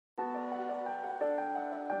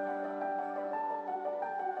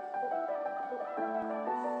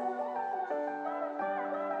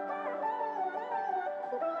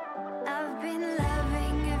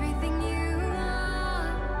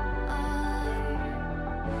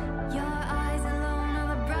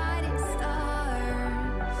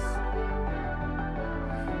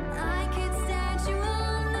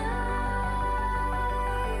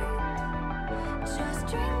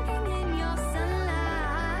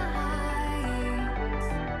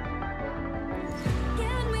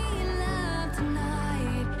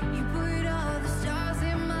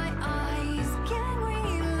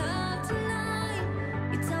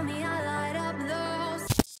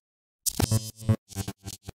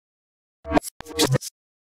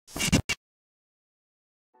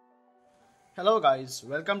Hello guys,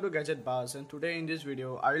 welcome to Gadget Bars, and today in this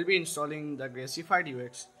video I will be installing the Gracified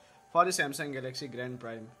UX for the Samsung Galaxy Grand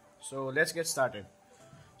Prime. So let's get started.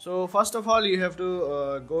 So first of all, you have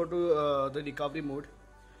to go to the recovery mode.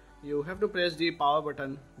 You have to press the power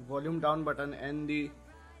button, volume down button and the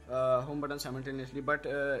home button simultaneously. But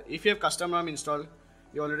if you have custom ROM installed,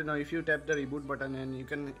 you already know, if you tap the reboot button and you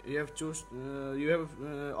have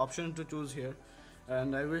option to choose here,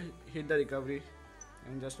 and I will hit the recovery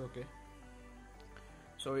and just OK.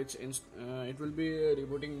 So it will be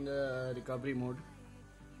rebooting in the recovery mode.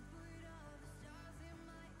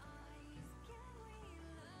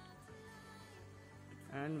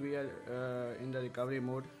 And we are in the recovery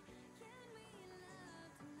mode.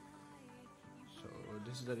 So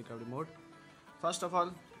this is the recovery mode. First of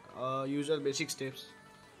all, user basic steps.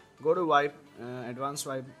 Go to wipe, advanced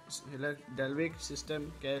wipe, select Dalvik,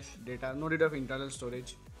 system, cache, data, no need of internal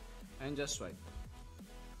storage, and just swipe.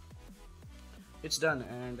 It's done.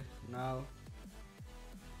 And now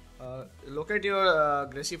locate your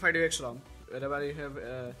Gracified UX ROM wherever you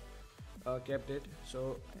have kept it.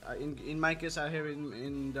 So in my case I have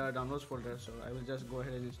in the downloads folder, so I will just go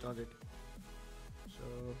ahead and install it. So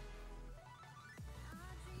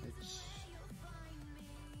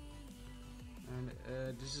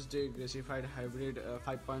this is the Gracified Hybrid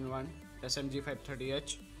 5.1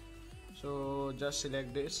 SM-G530H. So just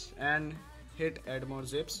select this and hit add more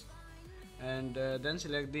zips, and then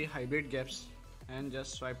select the hybrid gaps and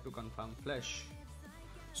just swipe to confirm flash.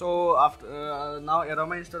 So after now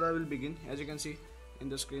aroma installer will begin. As you can see in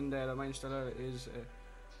the screen, the aroma installer is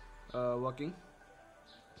working.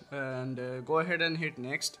 And go ahead and hit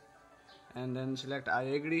next, and then select I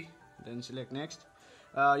agree, then select next.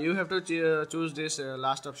 You have to choose this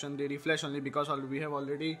last option, the refresh only, because we have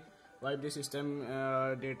already wiped the system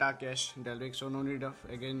data cache Dalvik, so no need of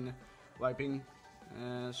again wiping.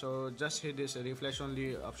 So just hit this refresh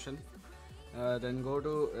only option, then go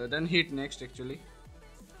to then hit next actually.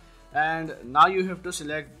 And now you have to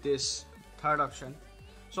select this third option.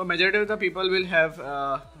 So majority of the people will have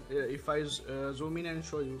if I zoom in and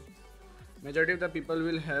show you, majority of the people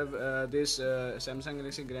will have this Samsung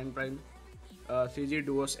Galaxy Grand Prime 3G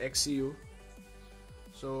Duos XCU.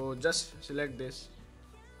 So just select this,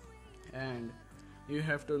 and you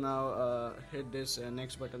have to now hit this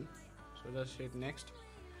next button. So just hit next,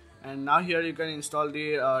 and now here you can install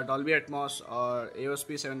the Dolby Atmos or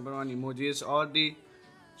AOSP 7.1 emojis or the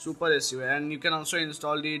Super SU, and you can also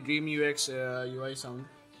install the Dream UX UI sound.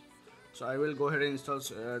 So I will go ahead and install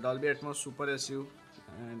Dolby Atmos Super SU,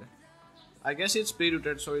 and I guess it's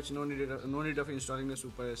pre-rooted, so it's no need of installing the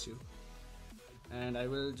Super SU. And I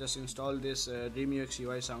will just install this Dream UX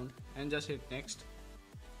UI sound and just hit next,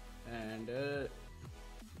 and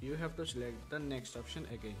you have to select the next option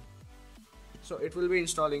again. So it will be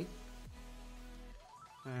installing,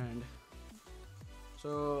 and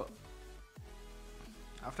so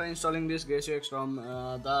after installing this GraceUX ROM,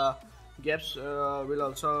 the gaps will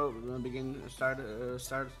also start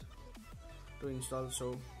to install.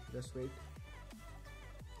 So just wait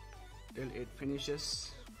till it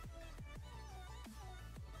finishes.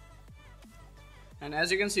 And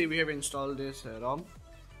as you can see, we have installed this ROM.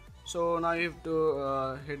 So now you have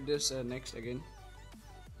to hit this next again,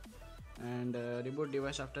 and reboot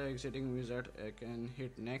device after exiting wizard. I can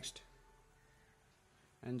hit next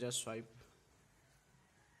and just swipe.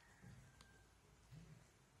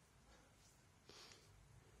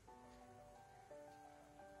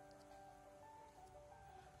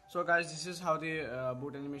 So guys, this is how the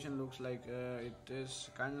boot animation looks like. It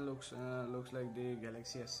is kind of looks like the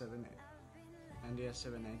Galaxy S7 and the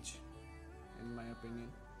S7 Edge, in my opinion.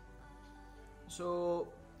 So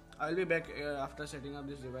I'll be back after setting up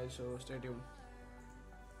this device, so stay tuned.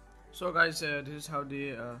 So guys, this is how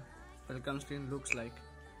the welcome screen looks like,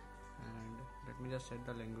 and let me just set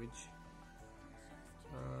the language.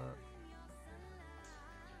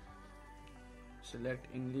 Select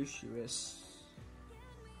English US,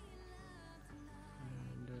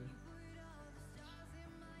 and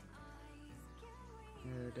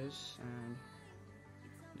here it is, and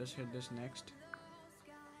just hit this next.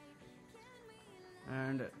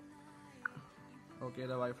 And okay, the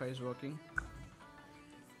Wi-Fi is working,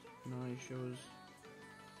 no issues,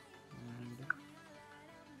 and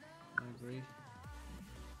I agree.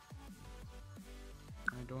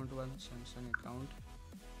 I don't want Samsung account,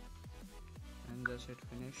 and just hit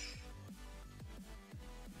finish,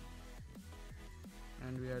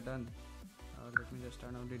 and we are done. Let me just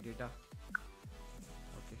turn on the data.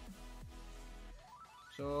 Okay,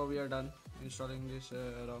 so we are done installing this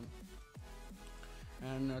ROM,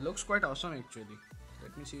 and looks quite awesome actually.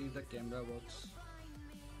 Let me see if the camera works.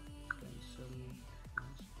 Cancel.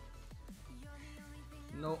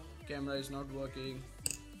 No, camera is not working.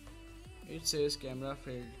 It says camera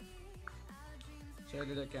failed.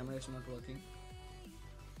 Sadly the camera is not working.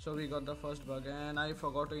 So we got the first bug, and I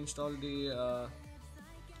forgot to install the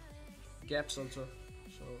gaps also.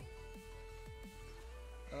 So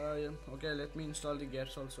yeah, okay, let me install the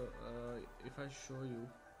gaps also. If I show you,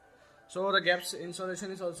 so the gaps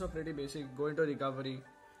installation is also pretty basic. Go into recovery,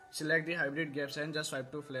 select the hybrid gaps and just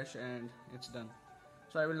swipe to flash and it's done.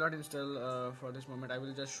 So I will not install for this moment. I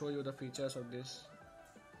will just show you the features of this,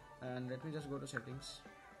 and let me just go to settings.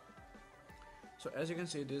 So as you can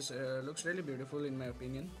see, this looks really beautiful in my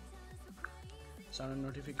opinion. Sound and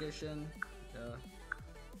notification,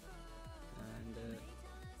 and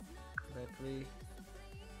battery.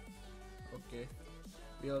 Okay,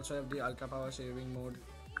 we also have the ultra power saving mode.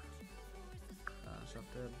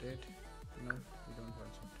 Software update. No, we don't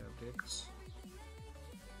want software updates.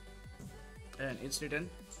 And it's written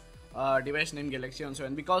device name Galaxy on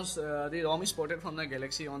 7 because the ROM is ported from the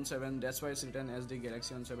Galaxy on 7. That's why it's written as the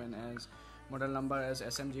Galaxy on 7, as model number as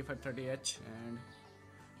SM-G530H, and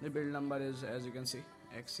the build number is, as you can see,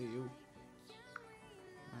 XCU.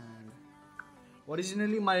 And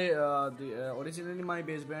originally my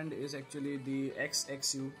baseband is actually the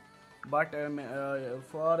XXU, but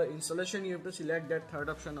for installation you have to select that third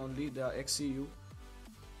option only, the XCU,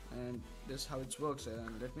 and this is how it works.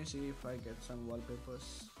 And let me see if I get some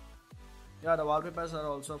wallpapers. Yeah, the wallpapers are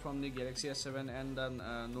also from the Galaxy S7 and the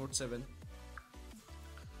Note 7.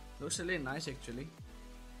 Looks really nice actually.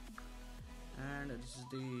 And this is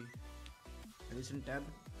the recent tab,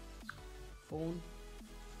 phone.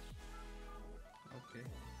 Okay,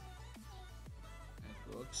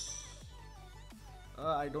 it works.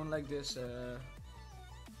 I don't like this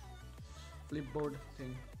flipboard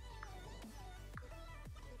thing.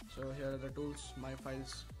 So here are the tools, my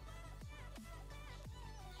files,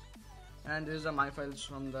 and this is the my files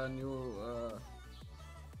from the new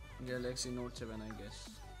Galaxy Note 7, I guess.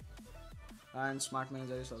 And Smart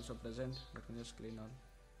Manager is also present. Let me just clean all.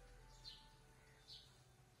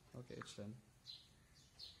 Okay, it's done.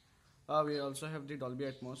 We also have the Dolby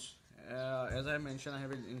Atmos. As I mentioned, I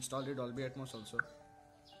have installed the Dolby Atmos also.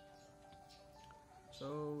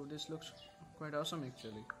 So this looks quite awesome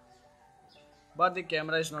actually. But the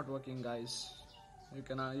camera is not working, guys. You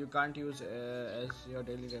can't use as your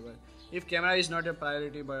daily driver. If camera is not a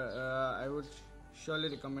priority, but I would surely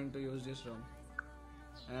recommend to use this ROM.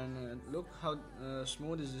 And look how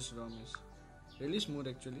smooth is this ROM is. Really smooth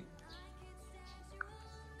actually.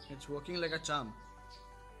 It's working like a charm.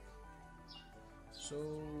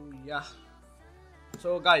 So yeah.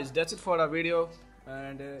 So guys, that's it for the video.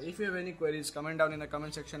 And if you have any queries, comment down in the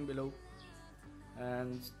comment section below.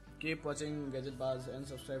 And keep watching Gadget Bars and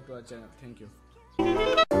subscribe to our channel. Thank you.